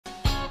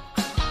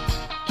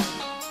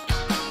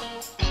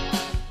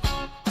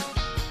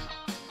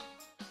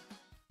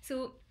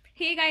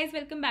Hey guys,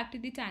 welcome back to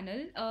the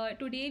channel.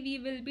 Today we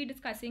will be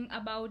discussing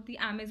about the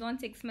Amazon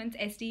 6 months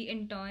SDE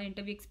intern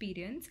interview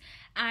experience,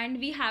 and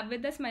we have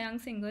with us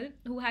Mayank Singhal,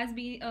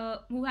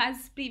 who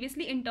has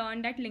previously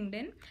interned at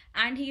LinkedIn,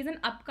 and he is an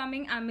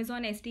upcoming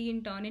Amazon SDE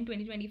intern in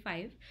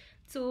 2025.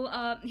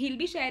 So he'll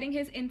be sharing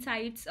his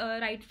insights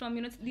right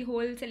from the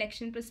whole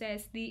selection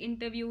process, the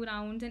interview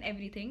rounds, and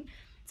everything.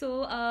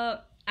 So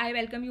I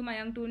welcome you,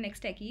 Mayank, to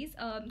Next Techies.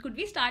 Could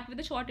we start with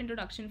a short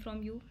introduction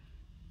from you?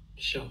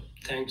 Sure.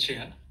 Thanks,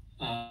 Shreya.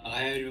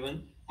 Hi,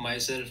 everyone.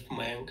 Myself,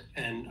 Mayank,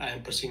 and I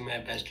am pursuing my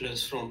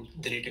bachelor's from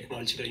Delhi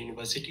Technological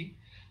University.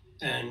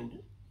 And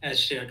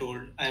as Shreya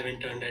told, I have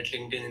interned at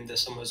LinkedIn in the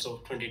summers of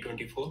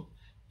 2024,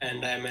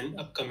 and I am an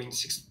upcoming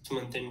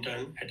 6-month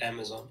intern at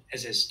Amazon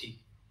as SD.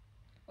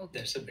 Okay.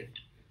 That's a bit.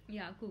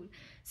 Yeah, cool.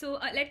 So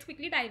let's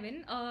quickly dive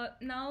in.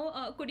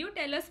 Now, could you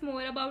tell us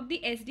more about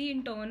the SD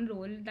intern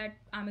role that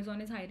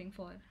Amazon is hiring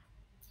for?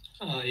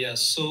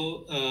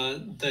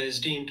 The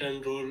SD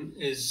intern role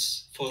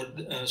is for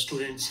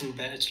students in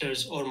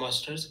bachelor's or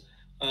master's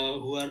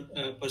who are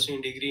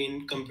pursuing degree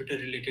in computer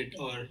related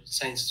or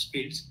science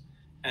fields,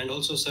 and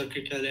also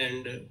circuitry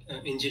and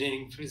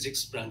engineering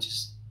physics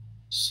branches.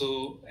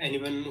 So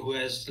anyone who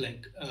has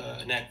like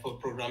knack for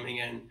programming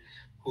and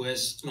who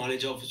has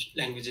knowledge of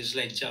languages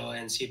like Java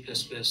and C++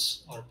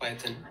 or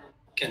Python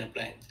can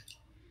apply.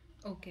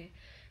 Okay.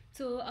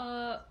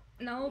 So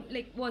now,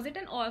 like, was it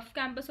an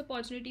off-campus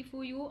opportunity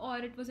for you, or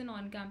it was an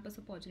on-campus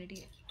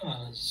opportunity?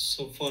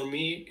 So for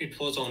me, it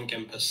was on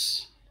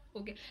campus.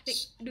 Okay.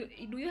 Like,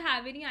 do you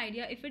have any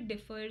idea if it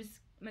differs,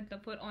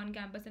 matlab, for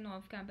on-campus and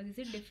off-campus? Is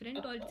it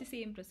different or it's the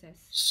same process?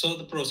 So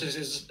the process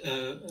is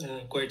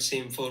quite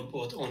same for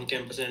both on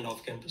campus and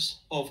off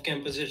campus. Off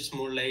campus, it's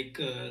more like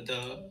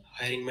the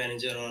hiring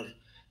manager or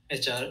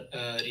HR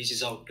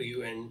reaches out to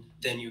you, and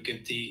then you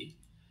give the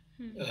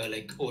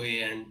like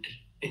OA and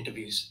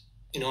interviews.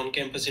 In on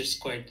campus, it's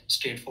quite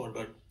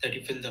straightforward that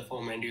you fill the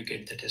form and you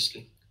get the test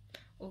link.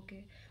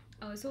 Okay.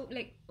 So,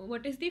 like,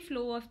 what is the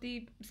flow of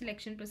the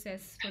selection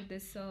process for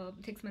this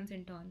 6 months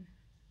intern?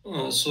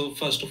 So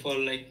first of all,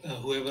 like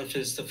whoever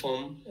fills the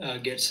form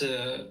gets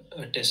a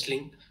test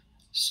link.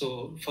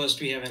 So first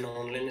we have an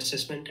online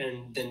assessment,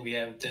 and then we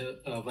have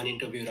the one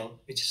interview round,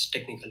 which is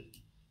technical.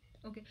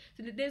 Okay,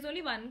 so there's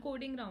only one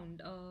coding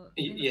round.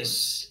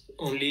 Yes,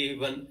 only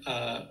one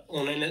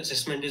online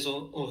assessment is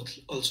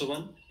also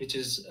one, which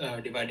is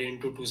divided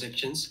into two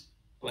sections.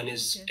 One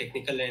is Okay.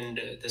 technical, and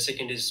the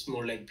second is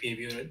more like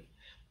behavioral.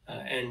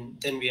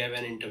 And then we have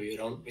an interview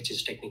round, which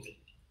is technical.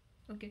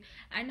 Okay,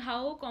 and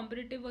how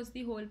competitive was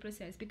the whole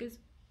process? Because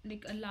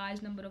like a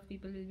large number of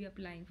people will be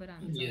applying for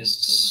Amazon. Yes,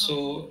 So how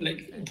so competitive was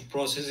like that? the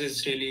process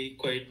is really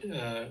quite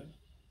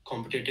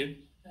competitive,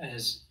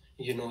 as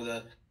you know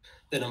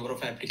the number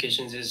of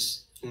applications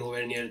is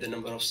nowhere near the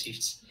number of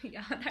seats.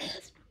 Yeah, that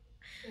is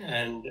true.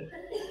 And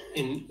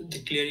in the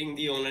clearing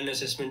the online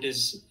assessment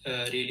is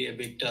really a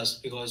big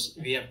task, because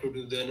we have to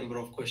do the number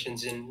of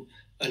questions in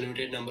a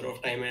limited number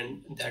of time,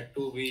 and that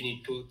too we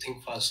need to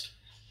think fast,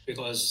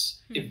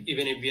 because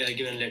even if we are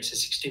given, let's say,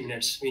 60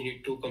 minutes, we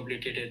need to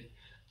complete it in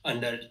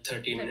under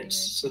 30 minutes,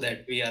 so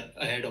that we are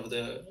ahead of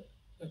the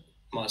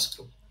mass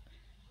group.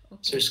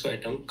 Okay. So it's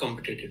quite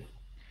competitive.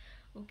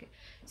 Okay.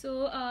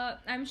 So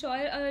I'm sure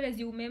a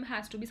resume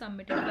has to be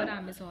submitted for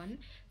Amazon.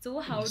 So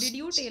how did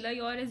you tailor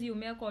your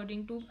resume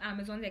according to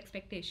Amazon's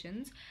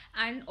expectations?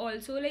 And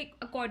also, like,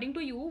 according to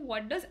you,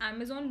 what does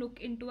Amazon look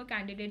into a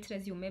candidate's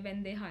resume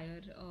when they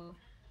hire?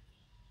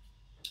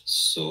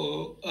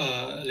 So,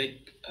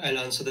 like, I'll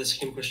answer the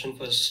second question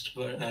first.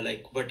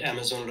 Like, what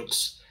Amazon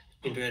looks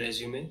into a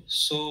resume.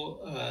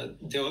 So,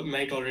 they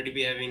might already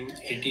be having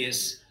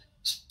ATS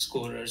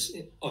scorers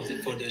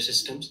for their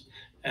systems,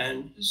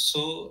 and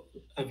so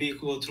we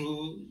go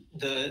through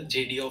the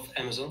JD of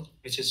Amazon,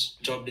 which is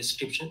job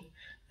description,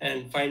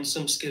 and find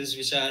some skills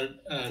which are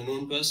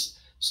known to us.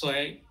 So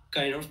I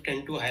kind of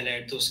tend to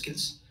highlight those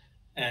skills,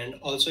 and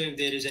also if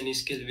there is any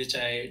skill which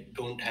I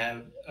don't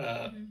have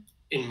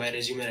in my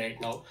resume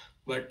right now,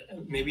 but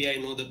maybe I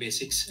know the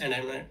basics and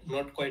I'm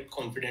not quite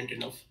confident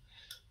enough.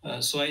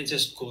 So I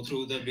just go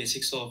through the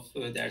basics of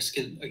that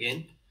skill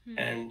again,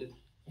 and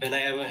when I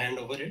have a hand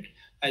over it,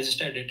 I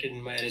just add it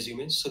in my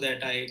resume, so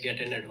that I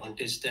get an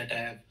advantage that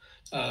I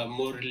have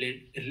more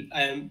related.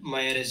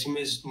 My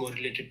resume is more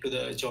related to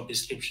the job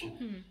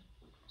description.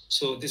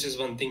 So this is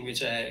one thing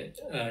which I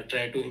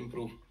try to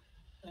improve,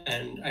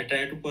 and I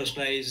try to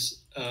personalize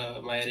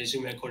my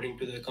resume according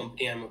to the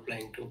company I'm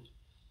applying to.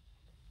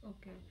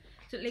 Okay.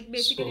 So like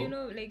basically,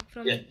 So like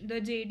from yeah,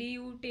 the JD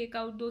you take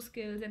out those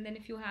skills and then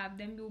if you have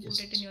them, you put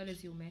it in yes, your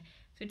resume.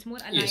 So it's more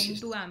yes, aligned yes,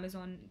 to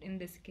Amazon in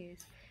this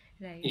case,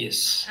 right?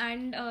 yes.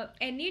 And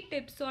any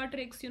tips or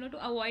tricks,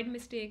 to avoid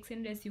mistakes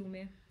in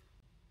resume?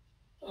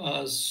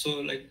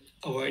 So like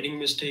avoiding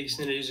mistakes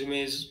in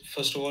resume is,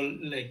 first of all,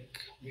 like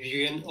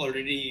you can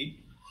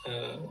already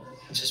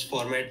just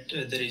format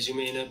the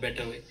resume in a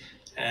better way,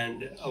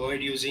 and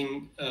avoid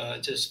using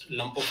just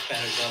lump of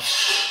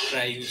paragraphs.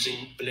 Try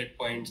using bullet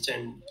points,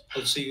 and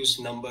also use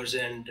numbers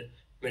and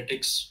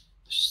metrics,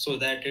 so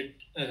that it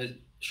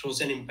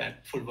shows an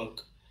impactful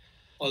work.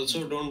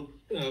 Also, don't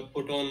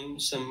put on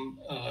some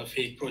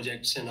fake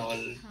projects and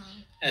all,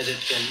 Huh. as it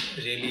can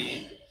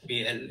really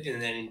be hell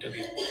in an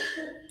interview.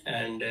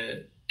 And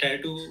try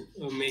to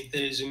make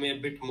the resume a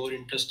bit more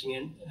interesting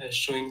and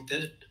showing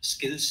the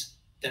skills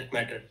that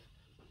matter.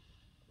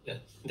 Yeah,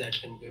 that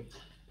can be.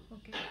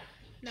 Okay.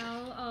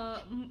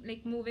 Now,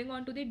 like moving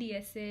on to the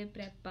DSA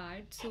prep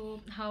part. So,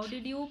 how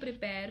did you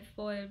prepare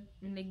for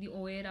like the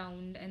OA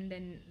round and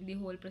then the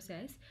whole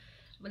process?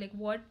 Like,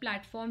 what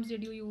platforms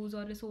did you use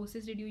or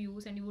resources did you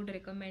use, and you would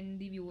recommend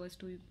the viewers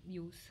to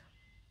use?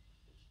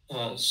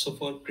 So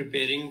for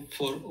preparing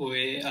for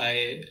OA,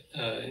 I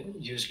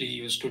usually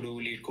used to do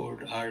lead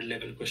code, hard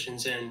level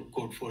questions, and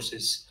code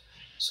forces,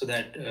 so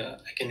that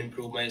I can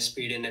improve my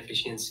speed and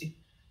efficiency.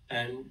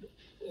 And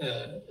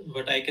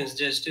what I can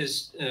suggest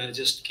is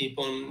just keep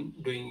on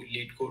doing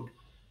lead code,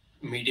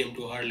 medium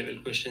to hard level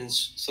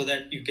questions, so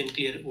that you can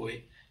clear OA.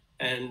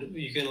 And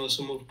you can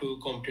also move to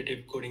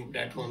competitive coding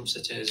platforms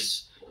such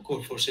as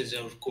Code Forces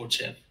or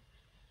CodeChef.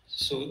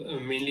 So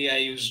mainly I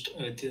used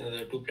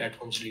the two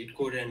platforms,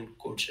 LeetCode and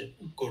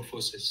Code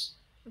Forces.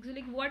 So,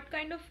 like, what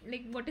kind of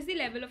what is the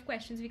level of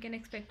questions we can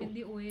expect in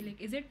the OA?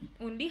 Like, is it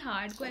only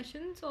hard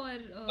questions or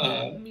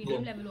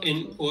medium No, level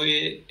in also?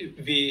 OA,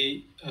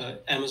 we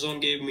Amazon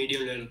gave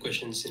medium level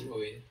questions in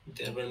OA.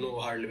 There were Okay. no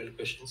hard level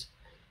questions.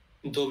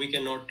 Though we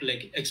cannot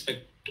like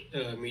expect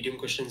medium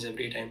questions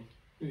every time.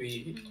 We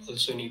Hmm.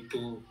 also need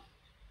to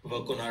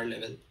work on hard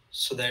level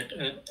so that,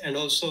 and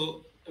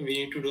also we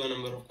need to do a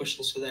number of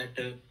questions so that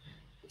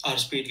our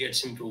speed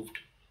gets improved.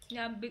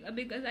 Yeah,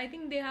 because I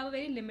think they have a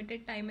very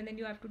limited time, and then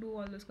you have to do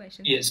all those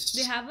questions. They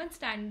Yes. have one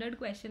standard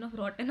question of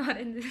rotten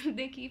oranges.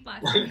 They keep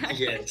asking that one.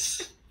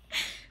 Yes.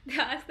 They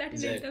ask that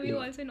in interview Exactly.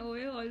 also, in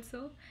OA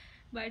also.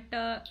 But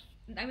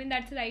I mean,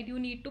 that's right. You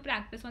need to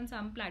practice on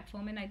some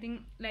platform, and I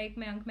think like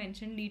Mayank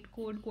mentioned, lead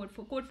code,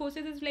 code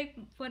forces is like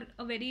for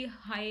a very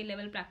high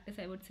level practice,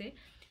 I would say.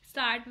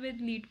 Start with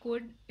lead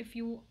code if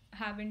you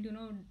haven't,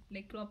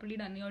 like properly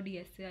done your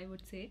DSA, I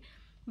would say.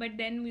 But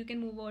then you can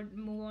move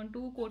on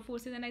to code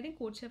forces, and I think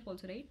code chef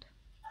also, right?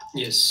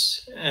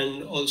 Yes,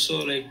 and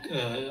also like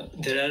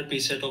there are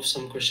preset of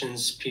some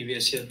questions,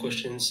 previous year Hmm.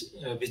 questions,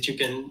 which you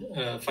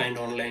can find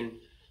online.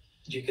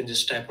 You can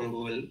just type on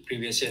Google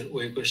previous year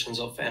OA questions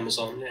of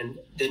Amazon, and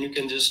then you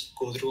can just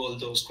go through all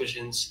those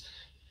questions,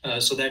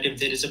 so that if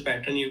there is a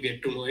pattern, you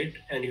get to know it,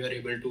 and you are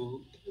able to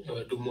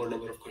do more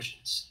number of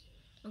questions.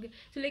 Okay,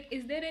 so like,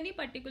 is there any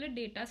particular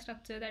data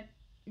structure that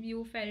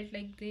you felt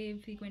like they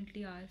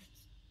frequently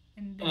asked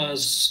in their?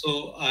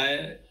 So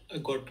I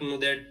got to know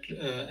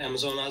that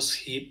Amazon asks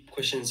heap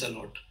questions a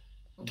lot,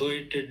 though Okay,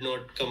 it did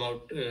not come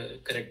out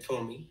correct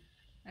for me.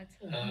 that's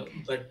okay.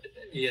 But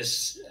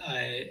yes,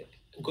 I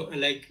got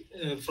like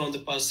from the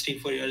past 3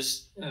 4 years,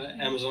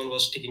 Hmm. Amazon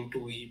was sticking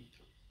to heap,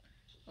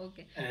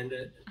 Okay. and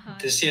Uh,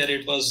 this year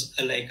it was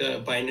like a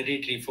binary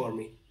tree for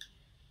me.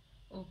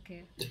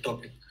 okay. The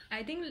topic.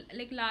 I think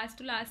like last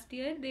to last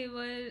year they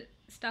were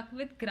stuck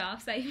with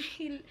graphs. I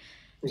feel it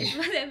Yeah.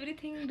 was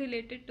everything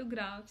related to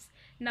graphs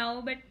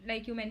now, but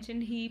like you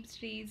mentioned, heaps,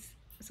 trees.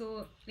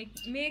 So like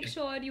make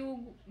sure you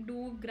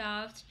do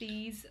graphs,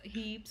 trees,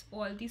 heaps,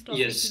 all these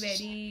topics Yes.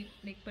 very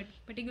like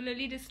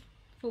particularly just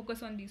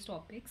focus on these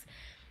topics.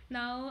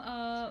 Now,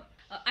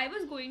 I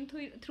was going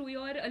through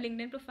your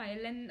LinkedIn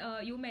profile, and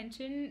you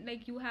mentioned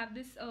like you have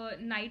this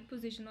night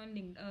position on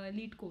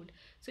lead code.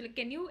 So, like,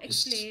 can you Yes.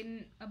 explain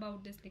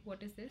about this? Like,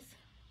 what is this?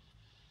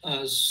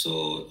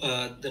 So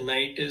the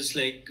night is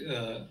like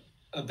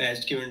a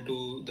badge given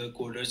to the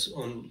coders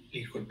on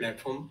LeetCode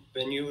platform.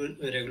 When you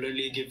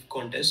regularly give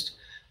contest,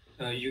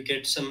 you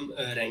get some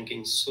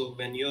rankings. So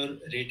when your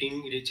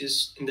rating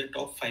reaches in the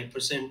top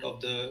 5%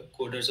 of the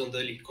coders on the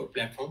LeetCode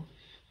platform,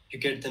 you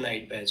get the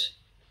night badge.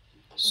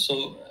 Okay.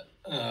 So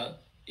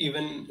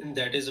even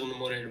that is one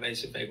more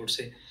advice, if I could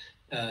say,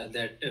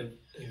 that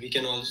we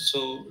can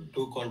also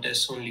do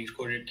contests on lead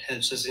code. It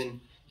helps us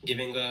in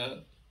giving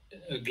a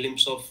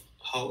glimpse of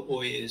how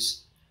OA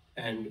is,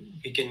 and Hmm.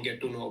 we can get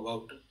to know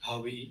about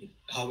how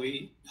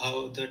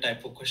the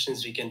type of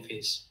questions we can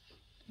face.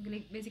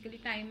 Like basically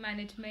time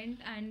management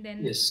and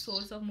then Yes.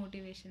 source of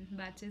motivation.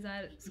 Batches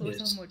are source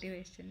of Yes.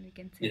 motivation, we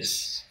can say.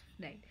 Yes.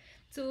 Right.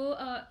 So,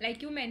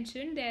 like you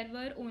mentioned, there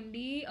were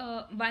only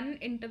one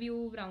interview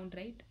round,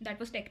 right? That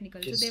was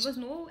technical. So there Yes. was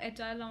no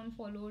HR round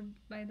followed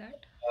by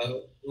that.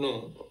 No,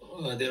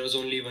 there was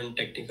only one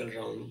technical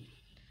round,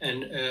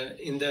 and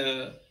in the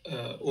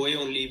OA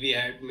only we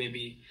had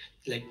maybe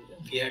like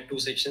we had two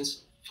sections.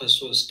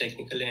 First was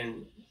technical,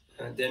 and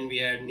then we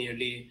had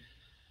nearly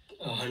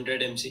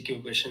 100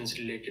 MCQ questions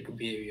related to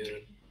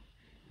behavioral.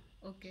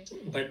 Okay.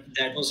 But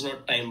that was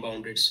not time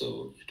bounded, so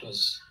it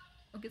was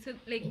Okay, so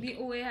like the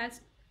okay.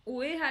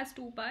 OA has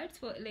two parts.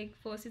 For like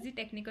first is the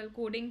technical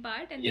coding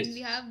part, and then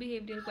we Yes, have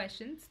behavioral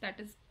questions. That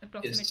is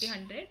approximately yes,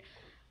 100.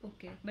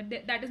 Okay, but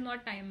that is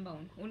not time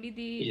bound. Only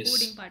the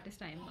coding yes. part is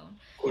time bound.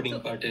 Coding So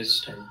part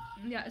is time.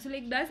 yeah, so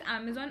like does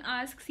Amazon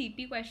ask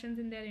CP questions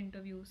in their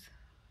interviews?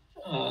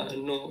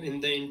 No, in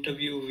the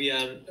interview we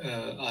are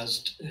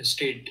asked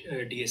straight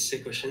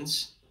DSA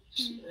questions.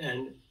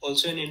 And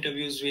also in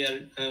interviews, we are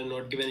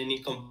not given any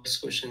complex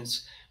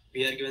questions.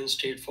 We are given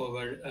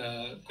straightforward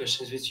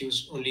questions which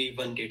use only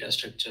one data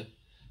structure.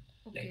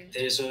 Okay. Like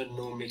there is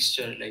no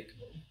mixture. Like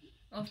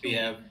Of we two,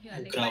 have yeah,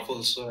 like graph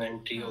also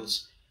and tree huh.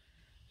 also.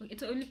 Okay,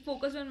 it's only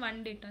focused on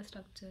one data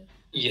structure.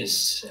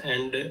 Yes,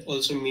 and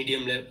also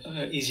medium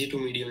level, easy to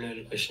medium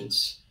level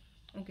questions.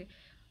 Okay,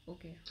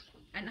 okay.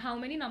 And how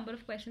many number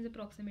of questions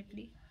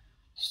approximately?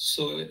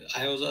 So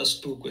I was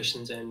asked two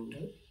questions, and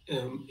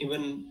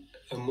even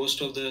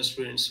most of the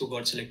students who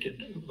got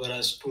selected were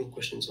asked two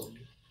questions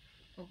only.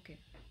 Okay.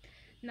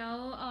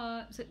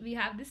 Now, so we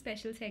have this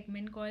special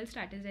segment called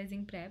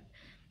Strategizing Prep,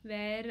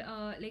 where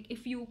like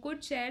if you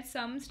could share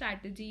some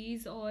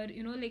strategies or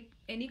like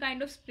any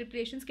kind of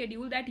preparation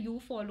schedule that you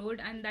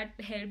followed and that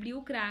helped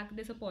you crack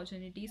this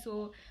opportunity.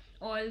 So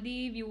all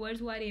the viewers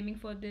who are aiming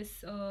for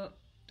this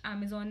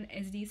Amazon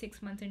SD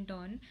 6 months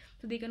intern,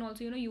 so they can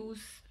also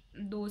use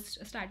those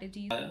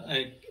strategies.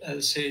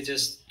 I'll say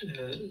just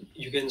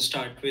you can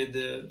start with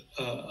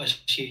a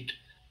sheet,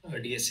 a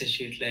DSA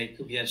sheet, like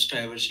we have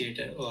Striver sheet,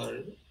 or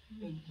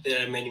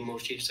there are many more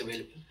sheets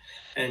available.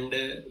 And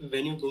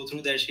when you go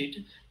through that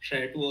sheet,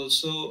 try to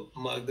also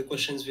mark the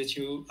questions which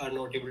you are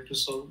not able to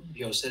solve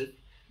yourself,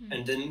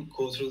 and then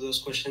go through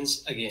those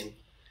questions again.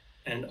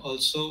 And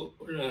also,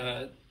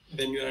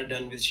 when you are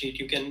done with sheet,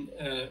 you can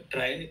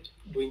try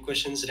doing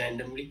questions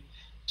randomly,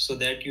 so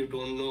that you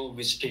don't know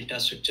which data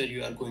structure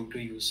you are going to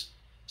use,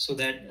 so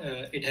that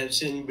it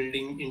helps in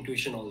building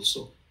intuition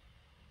also.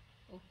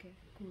 Okay,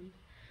 cool.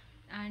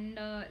 And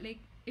like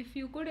if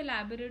you could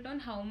elaborate on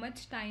how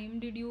much time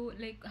did you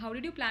like how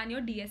did you plan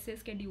your DSA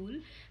schedule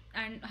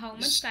and how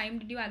much S- time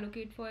did you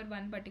allocate for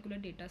one particular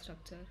data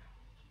structure?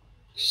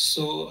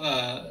 So,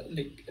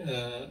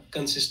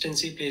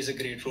 consistency plays a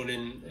great role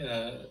in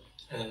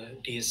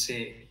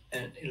DSA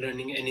and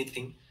learning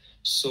anything.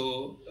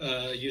 So,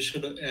 you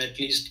should at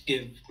least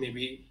give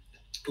maybe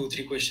 2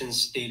 3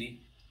 questions daily,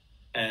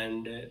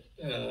 and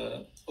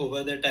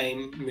over the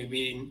time,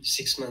 maybe in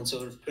 6 months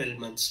or 12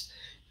 months,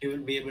 you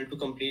will be able to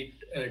complete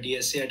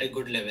DSA at a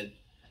good level.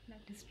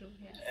 That is true,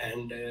 yes.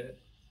 And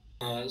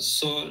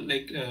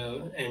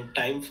and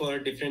time for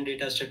different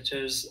data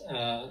structures,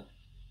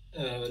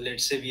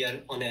 let's say we are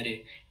on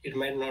array, it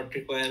might not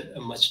require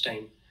much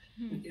time.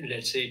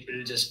 Let's say it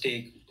will just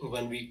take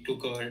 1 week to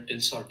cover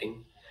till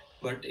sorting.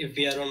 But if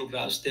we are on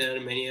graphs, there are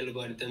many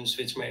algorithms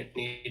which might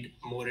need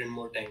more and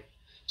more time.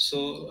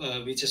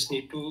 So we just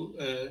need to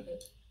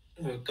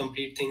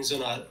complete things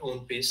on our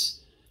own pace,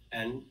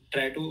 and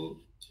try to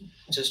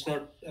just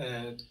not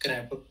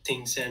crap up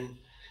things, and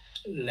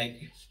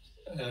like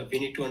we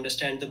need to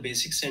understand the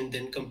basics and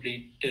then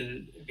complete till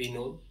we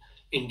know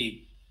in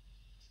deep.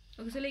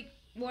 Okay, so like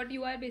what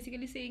you are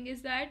basically saying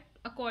is that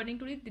according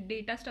to the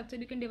data structure,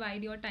 you can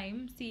divide your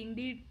time seeing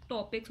the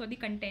topics or the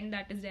content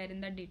that is there in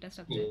that data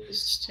structure.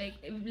 Yes.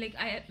 Like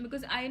I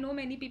because I know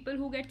many people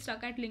who get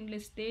stuck at linked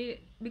list.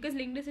 They because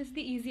linked list is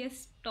the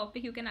easiest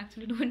topic you can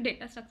actually do in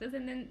data structures,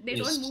 and then they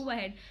don't Yes. move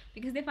ahead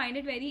because they find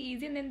it very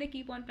easy, and then they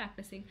keep on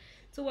practicing.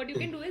 So what you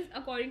can do is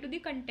according to the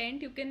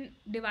content, you can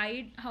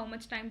divide how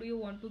much time do you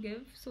want to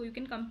give, so you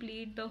can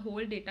complete the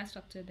whole data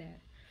structure there.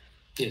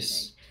 Right.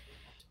 Yes.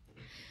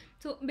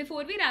 So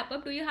before we wrap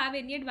up, do you have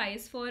any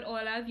advice for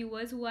all our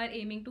viewers who are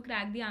aiming to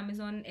crack the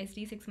Amazon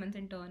SD 6 months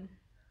intern?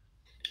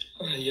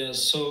 Yeah,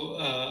 so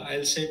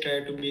I'll say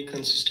try to be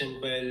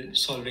consistent while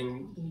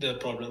solving the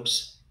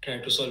problems. Try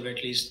to solve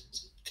at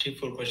least 3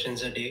 4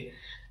 questions a day.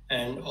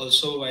 And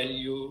also, while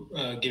you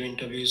give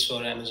interviews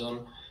for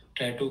Amazon,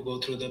 try to go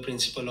through the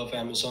principle of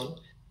Amazon.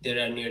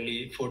 There are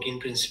nearly 14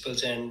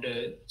 principles, and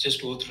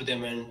just go through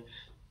them.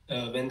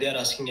 And when they are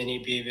asking any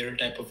behavioral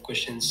type of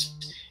questions,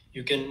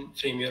 you can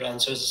frame your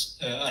answers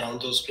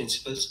around those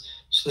principles,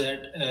 so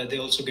that they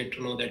also get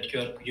to know that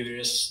you are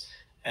curious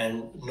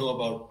and know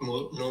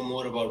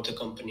more about the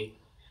company.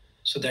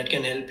 So that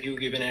can help you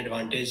give an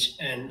advantage.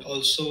 And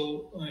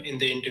also in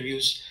the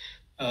interviews,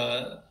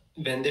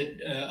 when they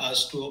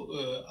ask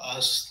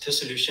the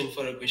solution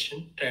for a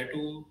question, try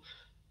to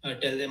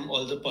tell them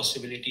all the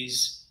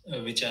possibilities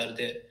which are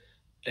there.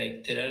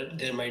 Like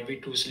there might be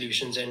two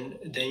solutions, and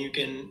then you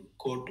can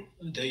quote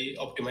the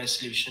optimized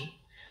solution,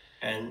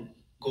 and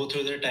go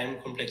through the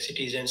time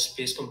complexities and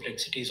space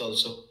complexities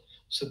also.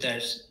 So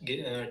that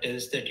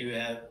tells that you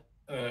have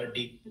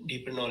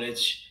deeper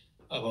knowledge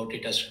about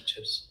data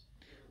structures.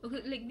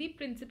 Okay, like the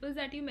principles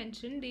that you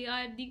mentioned, they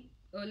are the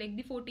like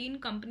the 14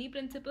 company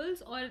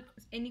principles or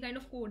any kind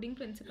of coding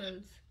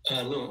principles?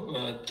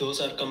 No, those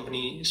are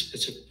company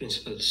specific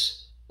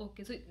principles.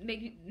 Okay, so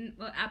like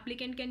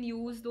applicant can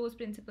use those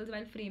principles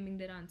while framing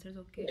their answers.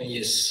 Okay.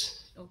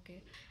 Yes.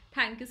 Okay.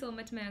 Thank you so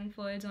much, Mayank,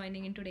 for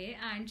joining in today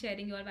and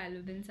sharing your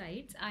valuable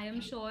insights. I am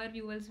sure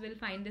viewers will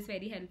find this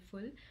very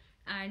helpful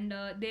and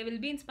they will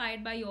be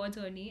inspired by your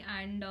journey.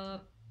 And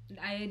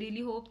I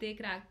really hope they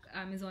crack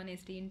Amazon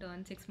SD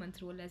intern 6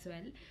 months role as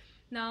well.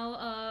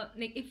 Now,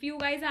 like if you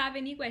guys have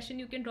any question,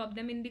 you can drop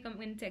them in the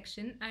comment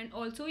section, and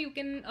also you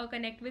can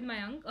connect with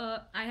Mayank.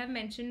 I have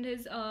mentioned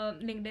his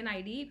LinkedIn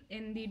ID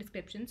in the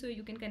description, so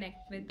you can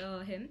connect with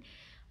him.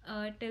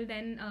 Till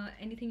then,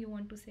 anything you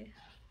want to say?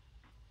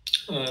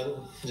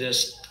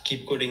 Just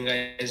keep coding,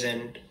 guys,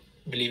 and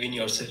believe in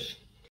yourself.